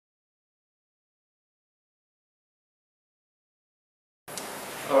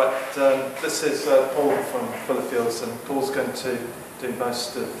Alright, this is Paul from Fullerfields, and Paul's going to do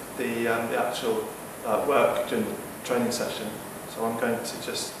most of the actual work during the training session. So I'm going to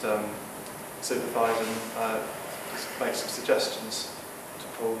just supervise and just make some suggestions to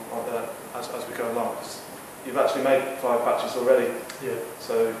Paul as we go along. You've actually made 5 batches already, yeah.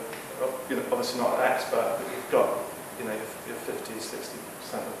 So you're obviously not an expert, but you've got you're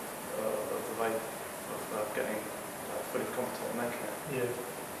 50–60% of the way of getting fully competent in making it. Yeah.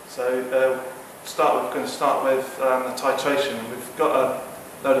 So we're going to start with the titration. We've got a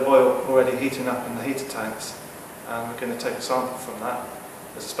load of oil already heating up in the heater tanks, and we're going to take a sample from that.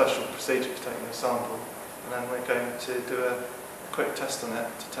 There's a special procedure for taking a sample, and then we're going to do a quick test on it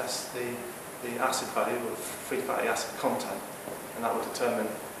to test the acid value, or free fatty acid content, and that will determine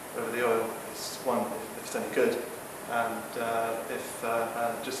whether the oil is, if it's any good, and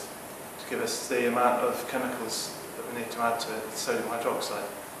just to give us the amount of chemicals that we need to add to it, sodium hydroxide,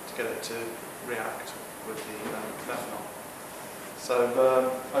 to get it to react with the methanol. So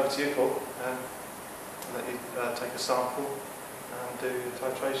over to you, Paul, and I'll let you take a sample and do the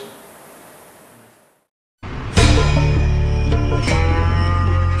titration.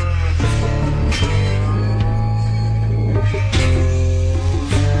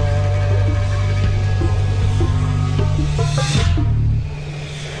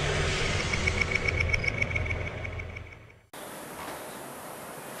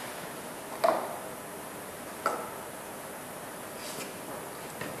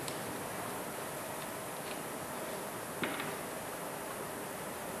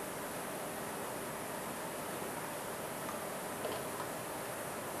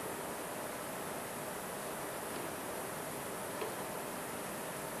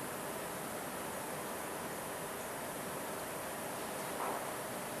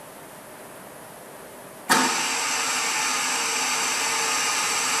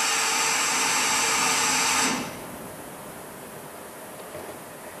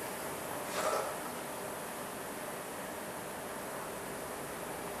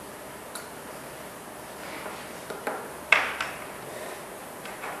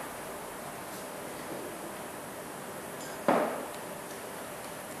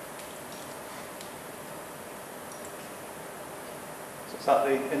 Is that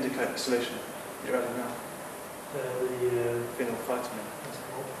the indicator solution you're adding now? The phenylphytamine.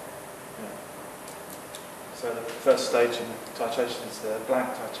 Yeah. So the first stage in titration is the blank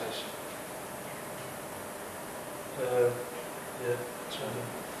titration. Yeah.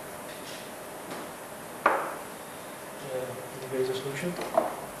 Indicator solution.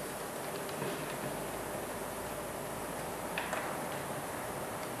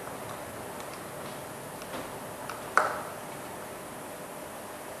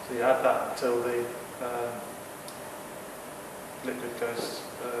 So you add that until the liquid goes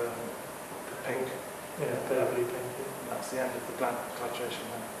pink. Yeah, purpley pink. That's the end of the blank titration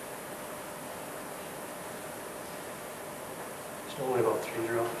then. It's normally about 3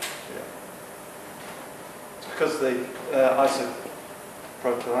 drops. Yeah. It's because the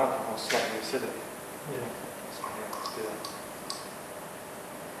isopropyl alcohol is slightly acidic. Yeah. So yeah, let's do that.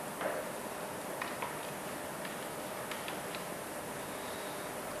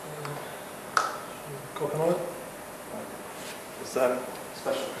 Coconut. There's a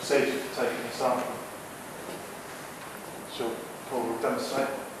special procedure for taking a sample, which Paul will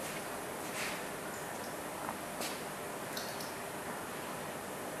demonstrate.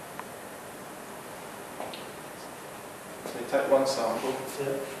 So you take one sample, chuck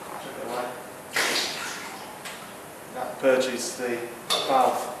it away. That purges the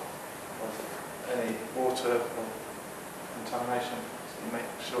valve of any water or contamination, so you make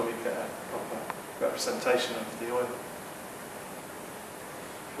sure you get a proper representation of the oil.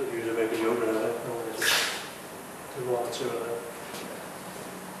 Should use a big yogurt in it, no, just 2 or 2 of them.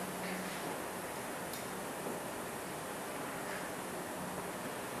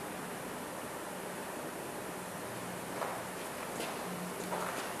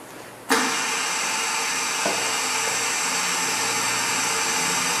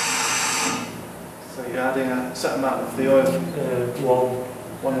 So you're adding a set amount of the oil,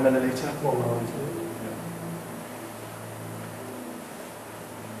 1 milliliter. 1 milliliter.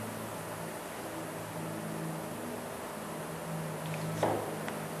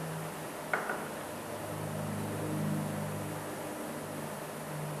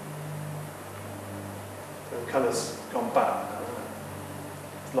 The colour's gone back now, hasn't it?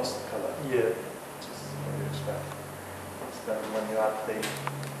 It's lost the colour. Yeah. Which is what you expect. So then when you add the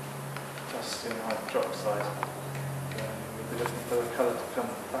sodium hydroxide, we'll be looking for the colour to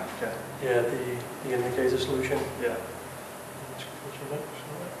come back again. Yeah, the indicator solution. Yeah. Which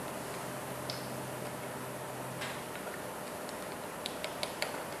next?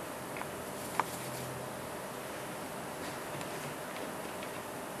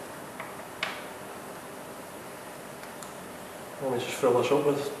 Only just fill this up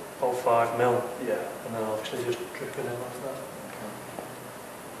with about 5 mil, Yeah. and then I'll actually just drip it in after that.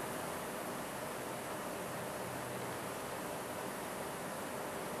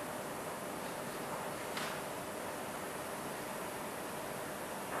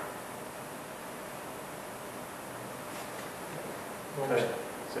 Okay.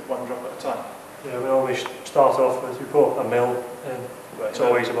 Is it one drop at a time? Yeah, we always start off with, we put a mil in, Right, it's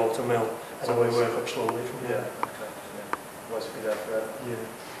always about a mil, It's and then we always- work up slowly from Yeah. there. Okay. Yeah. Otherwise it'll be there forever. Yeah.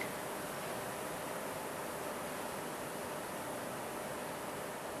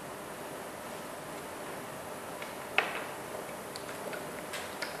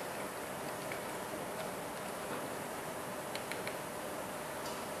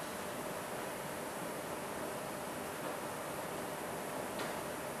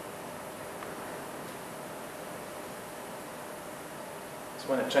 So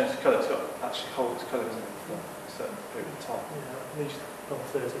when it changes colour, it's got to actually hold its colour, isn't it, for a certain period of time? Yeah, at least about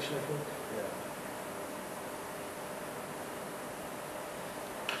 30 seconds. Yeah.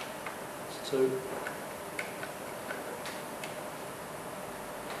 It's 2.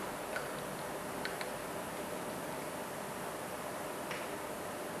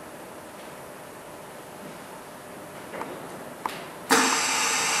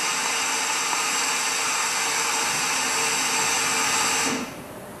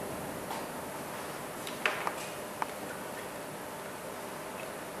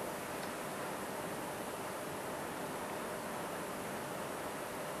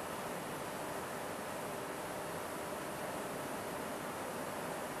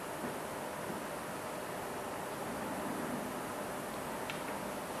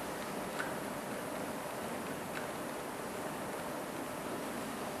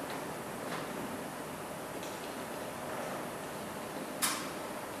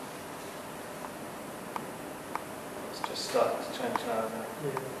 It's just starting to change now, isn't it?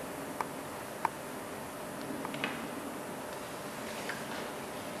 Yeah.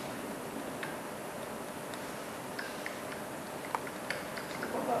 We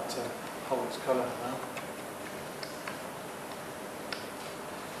want that to hold its colour now.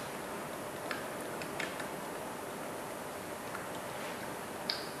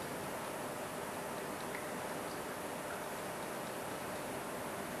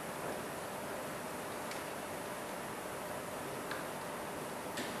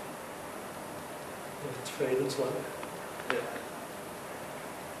 It's faded slightly. Yeah.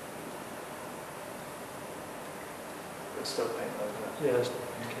 But it's still paint though, isn't it? Yeah, it's not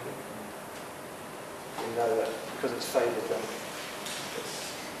pink. You know that because it's faded, then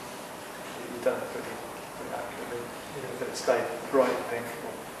it's, you've done it pretty accurately. If it stayed bright pink.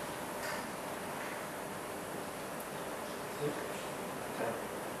 Okay.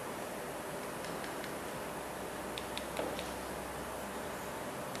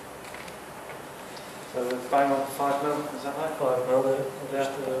 So we're bang on 5 mil, is that right? 5 mil there. I'll Yeah.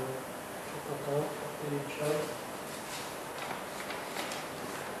 just put that down.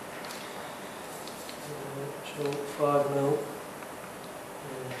 So 5 mil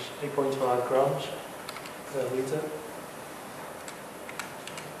is 8.5 grams per litre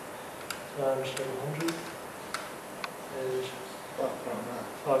times 700 is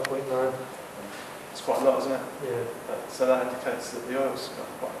 5.9. It's quite a lot, isn't it? Yeah, So that indicates that the oil's got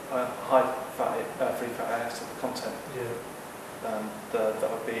quite a high free fatty acid content. yeah. That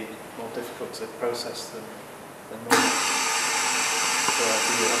would be more difficult to process than normal. So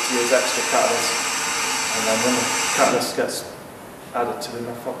you have to use extra catalyst, and then when the catalyst gets added to the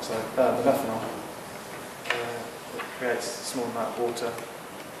methanol, it creates a small amount of water,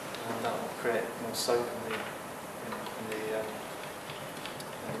 and that will create more soap in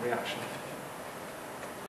the reaction.